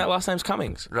 Because his last name's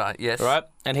Cummings. right, yes. Right,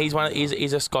 and he's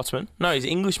he's a Scotsman. No, he's an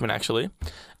Englishman actually,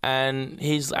 and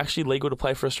he's actually legal to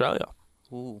play for Australia.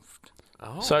 Ooh.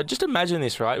 Oh. So just imagine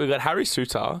this, right? We've got Harry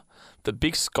Souttar, the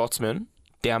big Scotsman,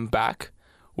 down back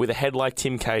with a head like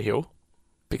Tim Cahill,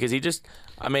 because he just,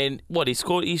 I mean, what he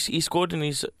scored? He scored in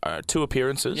his 2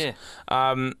 appearances. Yeah.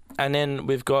 And then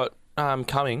we've got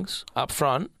Cummings up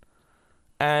front,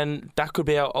 and that could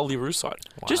be our Ollie Roos side.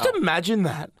 Just imagine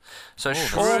that. So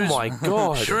Oh my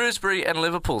God. Shrewsbury and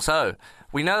Liverpool. So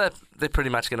we know that they're pretty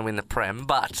much going to win the Prem,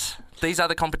 but these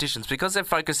other competitions, because they're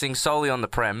focusing solely on the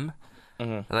Prem,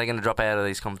 are they going to drop out of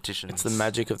these competitions? It's the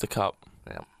magic of the cup.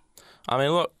 Yeah. I mean,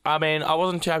 look, I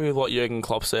wasn't too happy with what Jurgen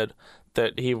Klopp said,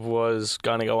 that he was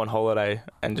going to go on holiday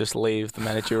and just leave the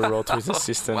managerial role to his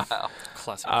assistant. Wow.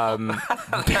 Classic.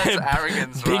 That's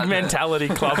arrogance, Big right? mentality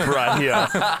club right here.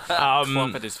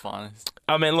 Flop at his finest.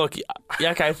 I mean, look,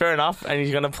 yeah, okay, fair enough. And he's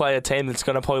going to play a team that's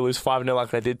going to probably lose 5-0 like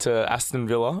they did to Aston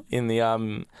Villa in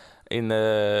the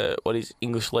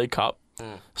English League Cup.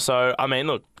 So, I mean,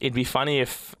 look, it'd be funny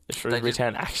if Shrewsbury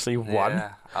Town actually won,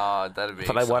 Yeah. Oh, that'd be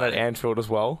but they won at exciting. Anfield as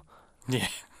well. Yeah.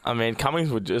 I mean, Cummings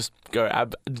would just go.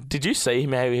 Did you see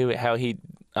him how he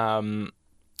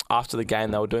after the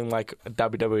game they were doing like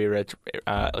WWE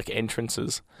like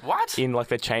entrances What? in like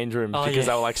the change room Oh, because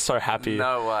yeah. they were like so happy.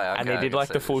 No way. And Okay, he did I like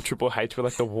can the see full this. Triple H with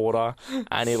like the water,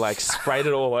 and he like sprayed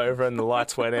it all over, and the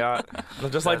lights went out. And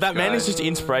I'm just like, That's that man is great. just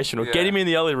inspirational. Yeah. Get him in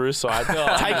the Ollie Roos side.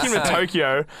 Take him to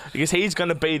Tokyo because he's going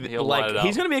to be He'll light it up.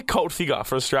 he's going to be a cult figure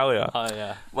for Australia. Oh,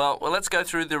 yeah. Well, let's go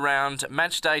through the round.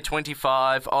 Match day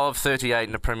 25 of 38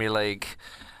 in the Premier League.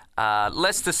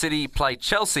 Leicester City play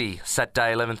Chelsea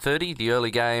Saturday 11:30, the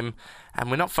early game. And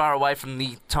we're not far away from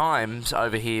the times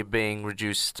over here being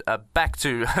reduced back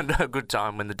to a good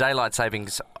time when the daylight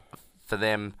savings for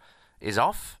them is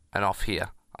off and off here.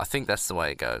 I think that's the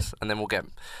way it goes. And then we'll get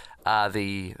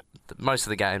the most of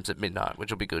the games at midnight, which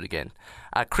will be good again.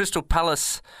 Crystal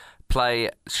Palace play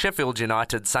Sheffield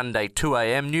United Sunday 2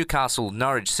 a.m. Newcastle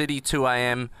Norwich City 2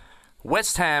 a.m.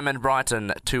 West Ham and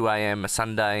Brighton 2 a.m.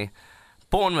 Sunday.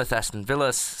 Bournemouth Aston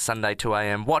Villa Sunday 2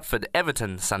 a.m. Watford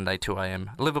Everton Sunday 2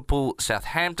 a.m. Liverpool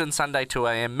Southampton Sunday 2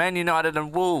 a.m. Man United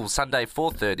and Wolves Sunday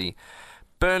 4:30.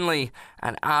 Burnley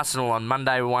and Arsenal on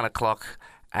Monday 1 o'clock.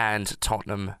 And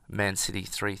Tottenham Man City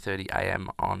 3:30 a.m.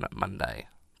 on Monday.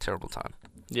 Terrible time.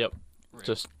 Yep,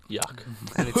 just yuck.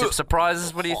 Any tip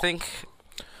surprises? What do you think?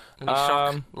 Any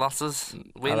shock, losses,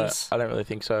 wins? I don't really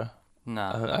think so.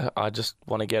 No, I just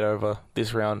want to get over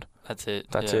this round. that's it.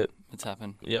 That's Yeah, it. It's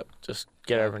happened. Yep, just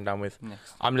get over and done with.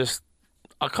 Next. I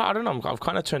don't know. I've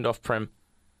kind of turned off Prem.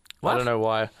 What? I don't know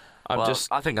why.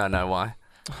 I think I know why.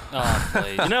 Oh,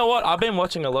 please. You know what? I've been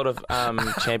watching a lot of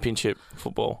championship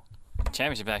football,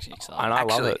 Championship actually exciting. and I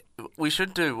love Actually, it. we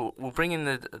should do. We'll bring in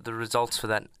the results for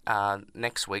that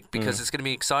next week because it's going to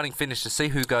be an exciting finish to see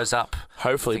who goes up.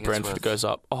 Hopefully, think it's Brentford worth- goes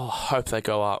up. Oh, hope they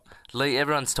go up.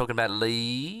 Everyone's talking about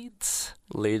Leeds.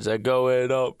 Leeds are going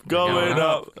up, going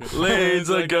up. Leeds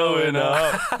are going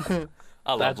up.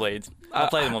 I love Leeds. I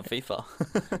play them on FIFA.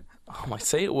 Oh my!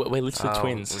 See, we're literally Oh,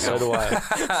 twins. we So do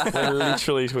I. We're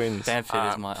literally twins.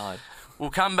 Banfield is my eye. We'll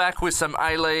come back with some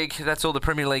A-League. That's all the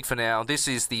Premier League for now. This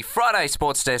is the Friday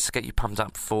Sports Desk. Get you pumped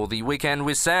up for the weekend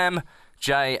with Sam,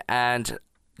 Jay, and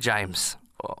James.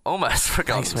 Almost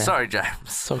forgotten. Thanks, man. Sorry,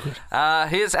 James. So good.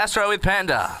 Here's Astro with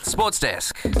Panda. Sports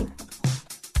Desk.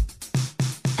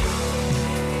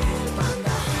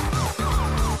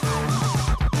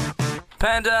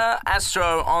 Panda,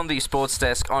 Astro on the sports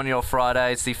desk on your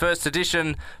Friday. It's the first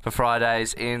edition for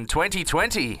Fridays in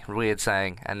 2020, weird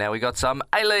saying. And now we got some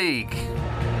A-League.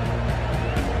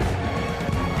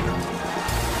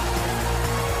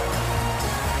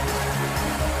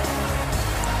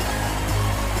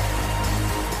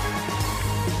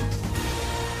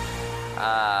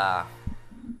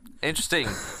 Interesting.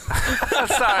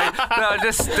 Sorry, no,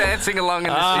 just dancing along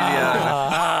in the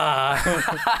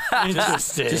studio.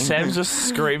 Interesting. Sam's just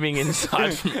screaming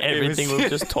inside from everything we've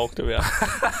just talked about.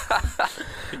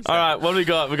 All right, what do we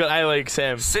got? We got A-League,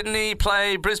 Sam. Sydney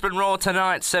play Brisbane Roar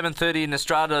tonight, 7:30 in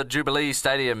Estrada Jubilee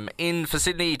Stadium. In for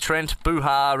Sydney, Trent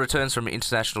Buha returns from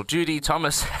international duty.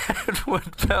 Thomas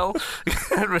Edward Bell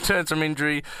returns from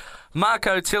injury.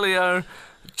 Marco Tilio,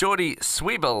 Geordie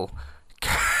Sweeble.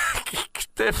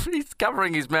 He's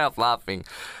covering his mouth laughing.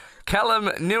 Callum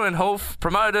Nieuwenhof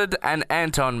promoted and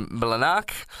Anton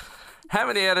Milanak. How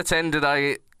many out of 10 did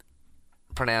I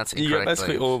pronounce incorrectly? You got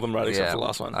basically all of them right except for the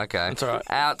last one. Okay. That's all right.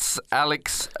 Outs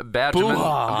Alex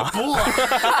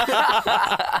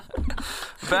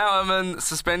Bowerman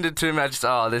suspended 2 matches.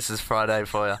 Oh, this is Friday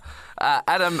for you.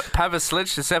 Adam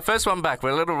Pavaslich. It's our first one back. We're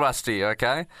a little rusty,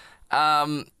 okay?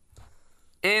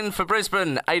 In for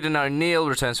Brisbane, Aidan O'Neill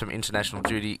returns from international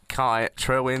duty. Kai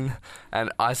Trewin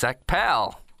and Isaac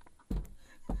Powell.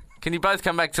 Can you both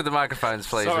come back to the microphones,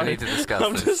 please? Sorry. We need to discuss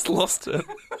I've this. just lost it.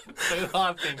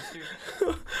 All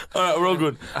right, we're all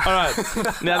good. All right,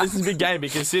 now this is a big game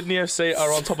because Sydney FC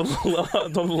are on top of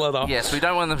the ladder. Yes, we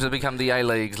don't want them to become the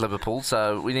A-League's Liverpool,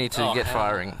 so we need to get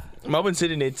firing. Melbourne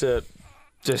City need to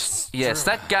just Yes,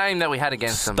 that game that we had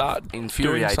against them, start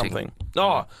infuriating. doing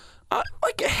something.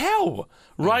 Like how?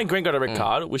 Ryan Green got a red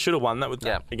card. We should have won that with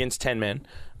against 10 men.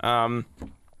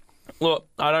 Look,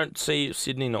 I don't see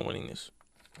Sydney not winning this.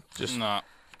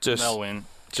 They'll win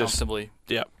comfortably.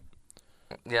 Yeah.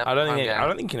 Yep, I don't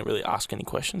think you can really ask any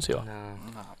questions here. No.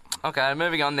 Okay,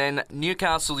 moving on then.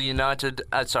 Newcastle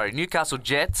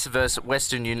Jets versus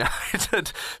Western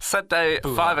United. Saturday,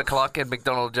 5 o'clock at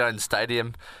McDonald Jones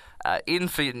Stadium. In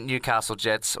for Newcastle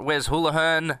Jets, Wes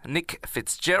Houlihan, Nick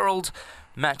Fitzgerald,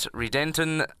 Matt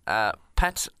Redenton,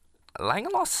 Pat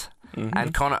Langelos,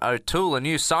 and Connor O'Toole, a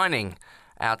new signing.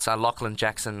 Outside Lachlan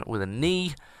Jackson with a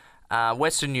knee.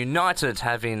 Western United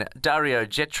having Dario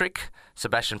Jetrick,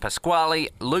 Sebastian Pasquale,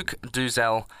 Luke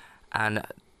Duzel, and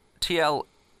TL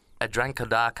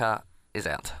Adrankodaka is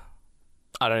out.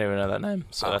 I don't even know that name,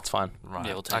 so that's fine. Right.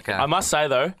 Yeah, we'll take okay. I must say,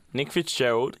 though, Nick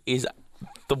Fitzgerald is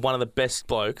one of the best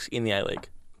blokes in the A-League.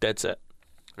 Dead set.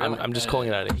 Really? I'm just calling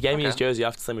it out. He gave me his Okay. jersey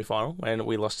after the semi-final when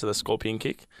we lost to the Scorpion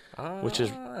Kick, which is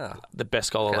the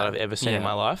best goal that I've ever seen in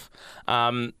my life.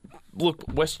 Look,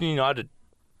 Western United,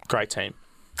 great team.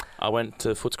 I went to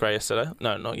Footscray yesterday.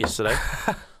 No, not yesterday.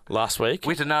 Last week.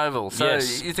 Whitten Oval. So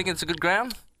Yes. you think it's a good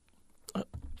ground?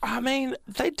 I mean,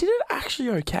 they did it actually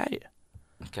okay.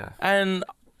 Okay. And,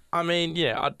 I mean,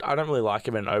 I don't really like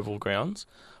them in oval grounds,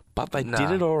 but they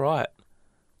did it all right.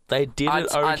 They did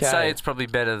it okay. I'd say it's probably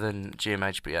better than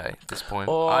GMHBA at this point.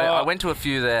 Oh. I went to a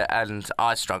few there and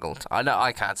I struggled. I know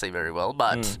I can't see very well,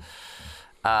 but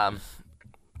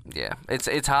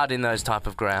it's hard in those type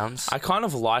of grounds. I kind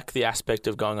of like the aspect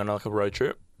of going on like a road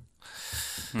trip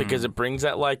because it brings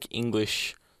that like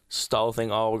English style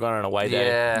thing. Oh, we're going on an away day.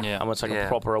 Yeah. And it's like a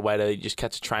proper away day. You just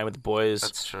catch a train with the boys.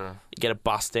 That's true. You get a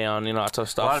bus down, that sort of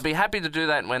stuff. Well, I'd be happy to do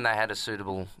that when they had a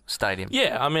suitable stadium.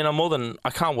 Yeah, I mean, I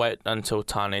can't wait until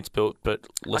Tarneet's built, but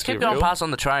let's I be keep real. going past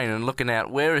on the train and looking out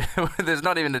where there's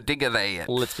not even a digger there yet.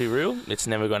 Let's be real. It's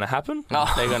never going to happen.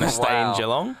 Oh, They're going to stay wow. in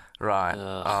Geelong. Right.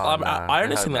 I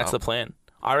honestly think that's the plan.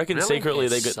 I reckon Really? secretly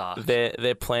It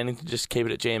they're planning to just keep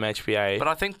it at GMHBA. But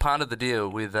I think part of the deal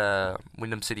with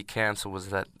Wyndham City Council was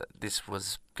that this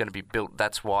was going to be built.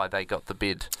 That's why they got the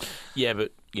bid. Yeah,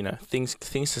 but things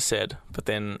are said, but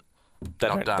then they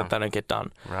don't get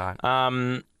done. Right.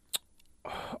 I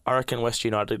reckon West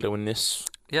United will win this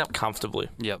comfortably.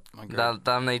 Yep, I agree.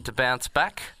 They'll need to bounce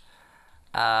back.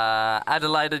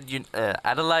 Adelaide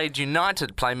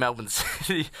United play Melbourne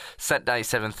City Saturday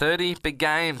 7:30. Big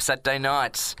game Saturday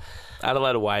night.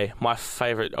 Adelaide away, my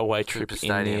favourite away trip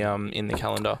Super in the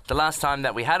calendar. The last time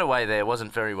that we had away there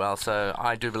wasn't very well, so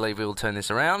I do believe we will turn this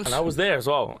around. And I was there as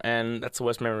well, and that's the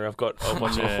worst memory I've got of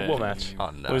watching a football match.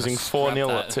 Oh, no. Losing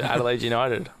 4-0 to Adelaide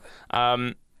United.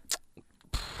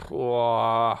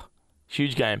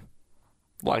 Huge game.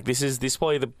 Like this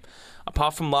probably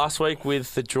apart from last week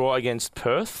with the draw against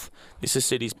Perth, this is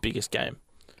City's biggest game.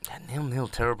 0-0,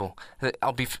 terrible.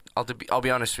 I'll be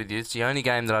honest with you. It's the only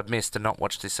game that I've missed to not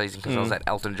watch this season because I was at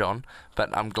Elton John. But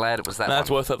I'm glad it was that. No,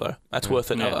 that's one. worth it though. That's worth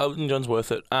it. Yeah. Elton John's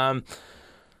worth it. I'm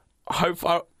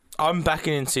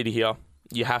backing in City here.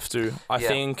 You have to. I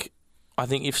think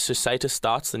if Suseta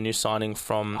starts, the new signing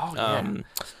from...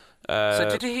 so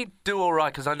did he do all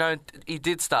right? Because I know he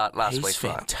did start last week. He's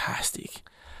fantastic.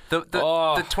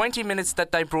 The 20 minutes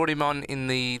that they brought him on in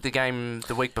the game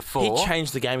the week before... He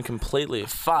changed the game completely.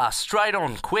 Fast, straight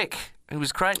on, quick. He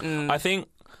was creating... I think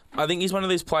he's one of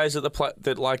these players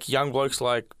that like young blokes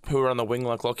like who are on the wing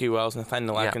like Lockie Wells,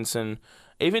 Nathaniel Atkinson,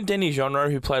 even Denny Genre,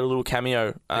 who played a little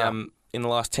cameo in the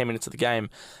last 10 minutes of the game.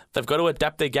 They've got to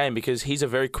adapt their game because he's a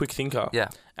very quick thinker. Yeah.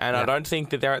 And I don't think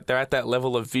that they're at that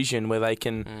level of vision where they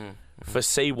can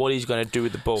foresee what he's going to do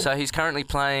with the ball. So he's currently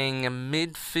playing a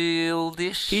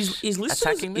midfield-ish? He's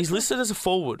listed as a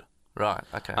forward. Right,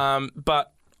 okay.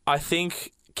 But I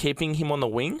think keeping him on the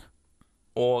wing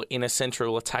or in a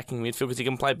central attacking midfield, because he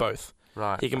can play both.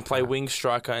 Right. He can play wing,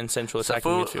 striker and central attacking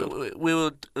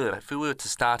midfield. If we were to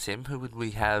start him, who would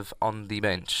we have on the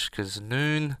bench? Because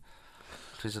Noon...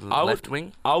 Who's left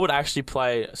wing? I would actually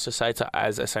play Suseta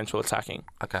as a central attacking.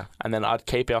 Okay. And then I'd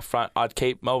keep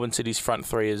Melbourne City's front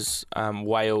three as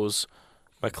Wales,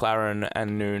 McLaren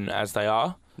and Noon as they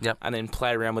are. Yep. And then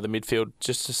play around with the midfield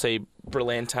just to see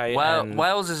Brillante.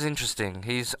 Wales is interesting.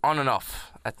 He's on and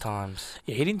off at times.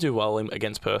 Yeah, he didn't do well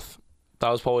against Perth. That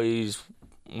was probably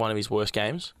one of his worst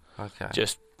games. Okay.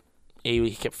 Just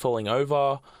he kept falling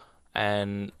over,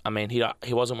 and I mean he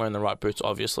wasn't wearing the right boots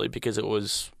obviously because it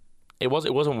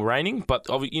wasn't raining, but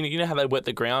you know how they wet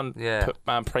the ground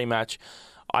pre-match.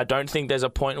 I don't think there's a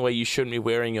point where you shouldn't be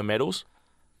wearing your medals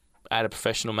at a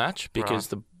professional match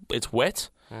because it's wet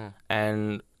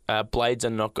and blades are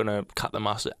not going to cut the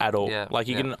mustard at all. Yeah, like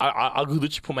I could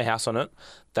literally put my house on it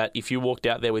that if you walked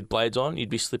out there with blades on, you'd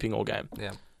be slipping all game.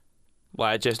 Yeah,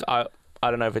 like I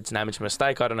don't know if it's an amateur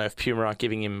mistake. I don't know if Puma aren't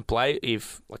giving him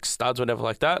if like studs or whatever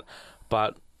like that,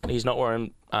 but he's not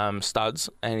wearing studs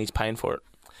and he's paying for it.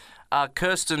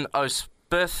 Kirsten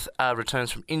Osberth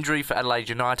returns from injury for Adelaide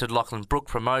United. Lachlan Brook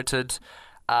promoted.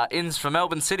 Ins for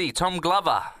Melbourne City. Tom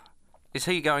Glover. Is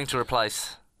he going to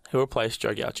replace? He'll replace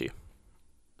Joe Gauci.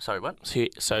 Sorry, what?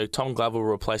 So Tom Glover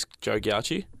will replace Joe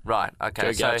Gauci. Right,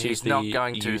 okay. Joe Gauci's he's not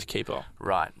going the to... youth keeper.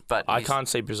 Right, but I can't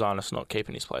see Brazanis not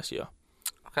keeping his place here.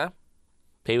 Okay.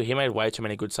 He made way too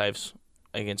many good saves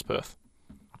against Perth.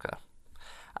 Okay.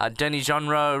 Denny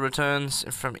Genre returns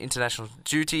from international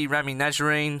duty. Rami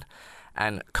Nazarene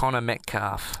and Connor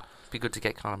Metcalf. Be good to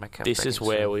get Connor Metcalf. This is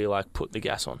where we put the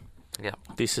gas on. Yeah.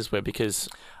 This is where because.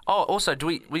 Oh, also,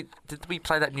 did we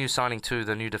play that new signing too?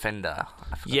 The new defender.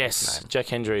 Yes, Jack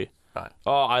Hendry. Right.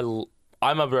 Oh,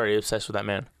 I'm very obsessed with that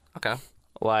man. Okay.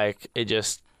 Like it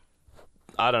just,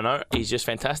 I don't know. He's just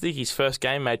fantastic. His first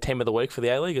game made team of the week for the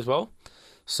A-League as well.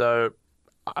 So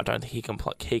I don't think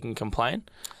he can complain.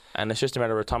 And it's just a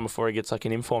matter of time before he gets like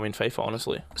an inform in FIFA,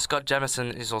 honestly. Scott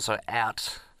Jamieson is also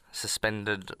out,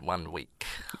 suspended 1 week.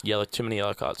 Too many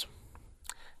yellow cards.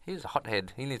 He's a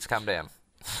hothead. He needs to calm down.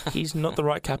 He's not the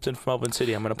right captain for Melbourne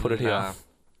City. I'm going to put it here.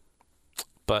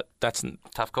 But that's...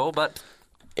 Tough call, but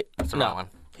that's the right one.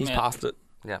 He's past it.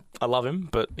 Yeah. I love him,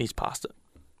 but he's past it.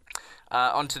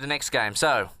 On to the next game.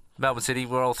 So, Melbourne City,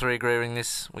 we're all three agreeing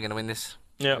this. We're going to win this.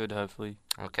 Yeah. Good, hopefully.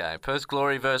 Okay. Perth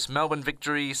Glory versus Melbourne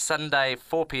Victory, Sunday,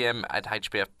 4 p.m. at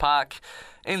HBF Park.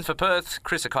 In for Perth,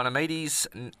 Chris Economides,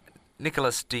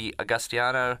 Nicholas Di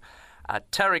Agustiano,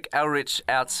 Tarek Elrich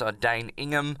outside Dane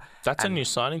Ingham. That's a new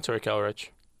signing, Tarek Elrich.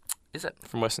 Is it?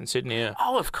 From Western Sydney, yeah.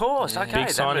 Oh, of course. Yeah. Okay.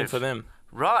 Big signing for them.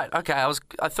 Right. Okay.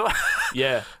 I thought...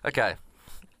 Yeah. Okay.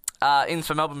 In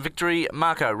for Melbourne Victory,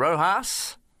 Marco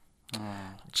Rojas.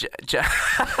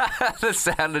 The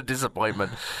sound of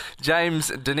disappointment. James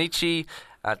Danichi,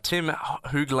 Tim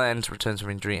Hoogland returns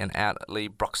from injury, and out Lee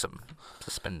Broxham,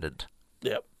 suspended.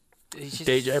 Yep.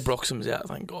 DJ Broxham's out,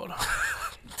 thank God.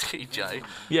 DJ.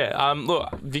 Yeah.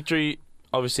 Look, Victory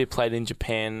obviously played in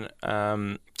Japan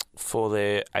for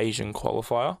their Asian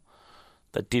qualifier.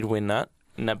 They did win that.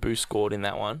 Naboo scored in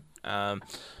that one.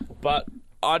 But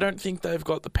I don't think they've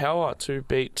got the power to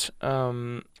beat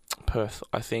Perth.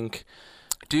 I think.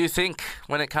 Do you think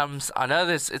when it comes? I know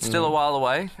it's still a while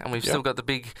away, and we've still got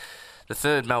the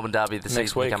third Melbourne derby of the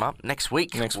season to come up next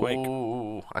week. Next week.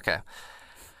 Ooh, okay.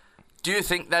 Do you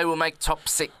think they will make top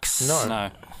 6?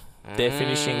 No. They're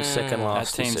finishing second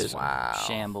last that team's this season.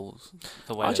 Shambles.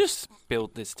 The way they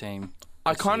built this team.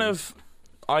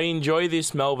 I enjoy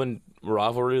this Melbourne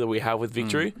rivalry that we have with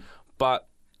Victory, but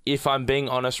if I'm being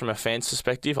honest from a fan's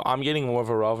perspective, I'm getting more of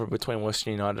a rivalry between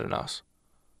Western United and us.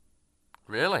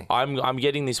 Really? I'm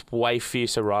getting this way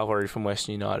fiercer rivalry from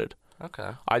Western United. Okay.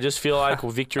 I just feel like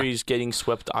Victory is getting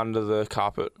swept under the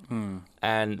carpet,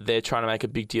 and they're trying to make a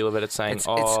big deal of it. It's saying,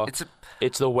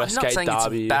 it's the Westgate derby. I'm not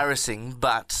saying it's embarrassing,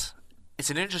 but It's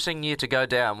an interesting year to go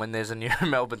down when there's a new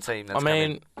Melbourne team that's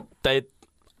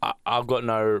I've got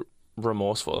no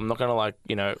remorse for them. I'm not going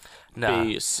to,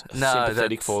 be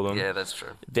sympathetic for them. Yeah, that's true.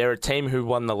 They're a team who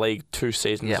won the league 2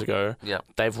 seasons ago. Yep.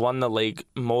 They've won the league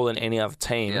more than any other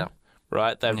team. Yep.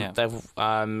 Right? They're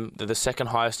the second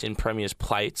highest in Premier's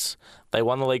plates. They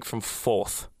won the league from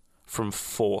fourth.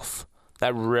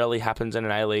 That rarely happens in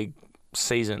an A-League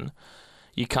season.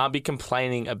 You can't be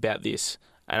complaining about this.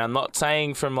 And I'm not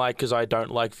saying from because I don't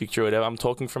like victory or whatever. I'm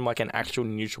talking from an actual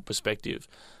neutral perspective.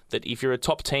 That if you're a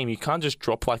top team, you can't just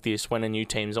drop like this when a new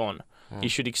team's on. You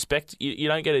should expect... You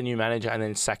don't get a new manager and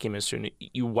then sack him as soon.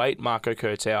 You wait Marco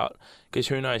Kurtz out, because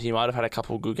who knows, he might have had a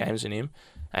couple of good games in him.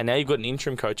 And now you've got an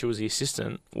interim coach who was the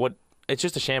assistant. It's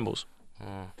just a shambles.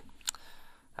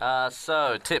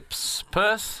 So, tips.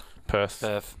 Perth?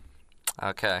 Perth.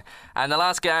 Okay. And the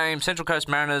last game, Central Coast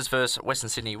Mariners versus Western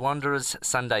Sydney Wanderers,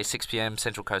 Sunday 6 p.m,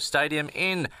 Central Coast Stadium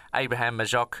in Abraham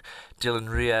Majok, Dylan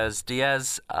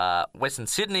Riaz-Diaz, Western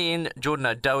Sydney in Jordan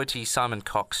O'Doherty, Simon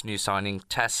Cox, new signing,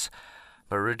 Tas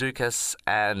Marudukas,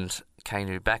 and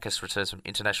Kainu Bacchus returns from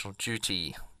international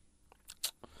duty.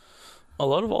 A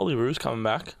lot of Ollie Roos coming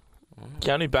back.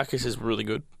 Kainu Bacchus is really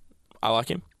good. I like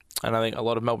him. And I think a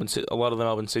lot of the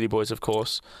Melbourne City boys, of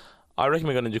course. I reckon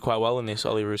we're going to do quite well in this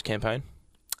Ollie Roos campaign.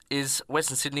 Is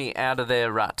Western Sydney out of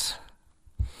their rut?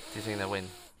 Do you think they'll win?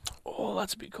 Oh,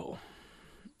 that's a big call.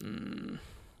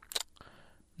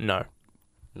 No.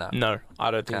 No,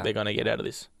 I don't think they're going to get out of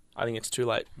this. I think it's too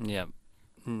late. Yeah.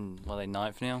 Well, they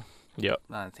 9th now? Yep.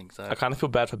 I don't think so. I kind of feel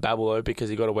bad for Babel, though, because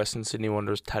he got a Western Sydney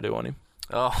Wanderers tattoo on him.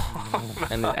 Oh.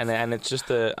 and it's just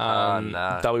the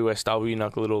WSW,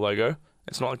 like the little logo.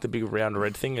 It's not like the big round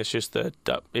red thing. It's just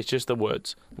the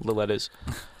words, the letters.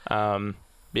 I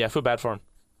feel bad for him.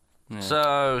 Yeah.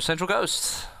 So Central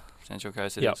Coast. Central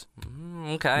Coast it is.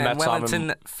 Okay. Matt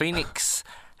Wellington Phoenix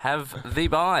have the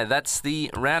bye. That's the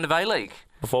round of A-League.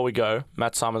 Before we go,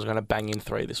 Matt Simon's going to bang in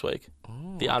 3 this week.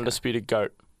 The undisputed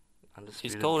GOAT.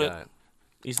 He's called it.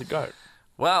 He's the GOAT.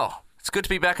 Well, it's good to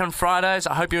be back on Fridays.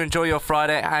 I hope you enjoy your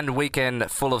Friday and weekend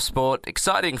full of sport.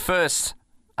 Exciting first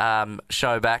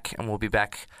show back, and we'll be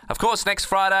back, of course, next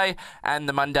Friday, and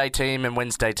the Monday team and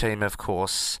Wednesday team, of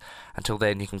course. Until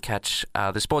then, you can catch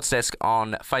the Sports Desk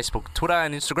on Facebook, Twitter,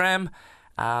 and Instagram.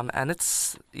 And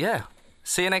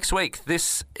see you next week.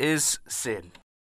 This is Sid.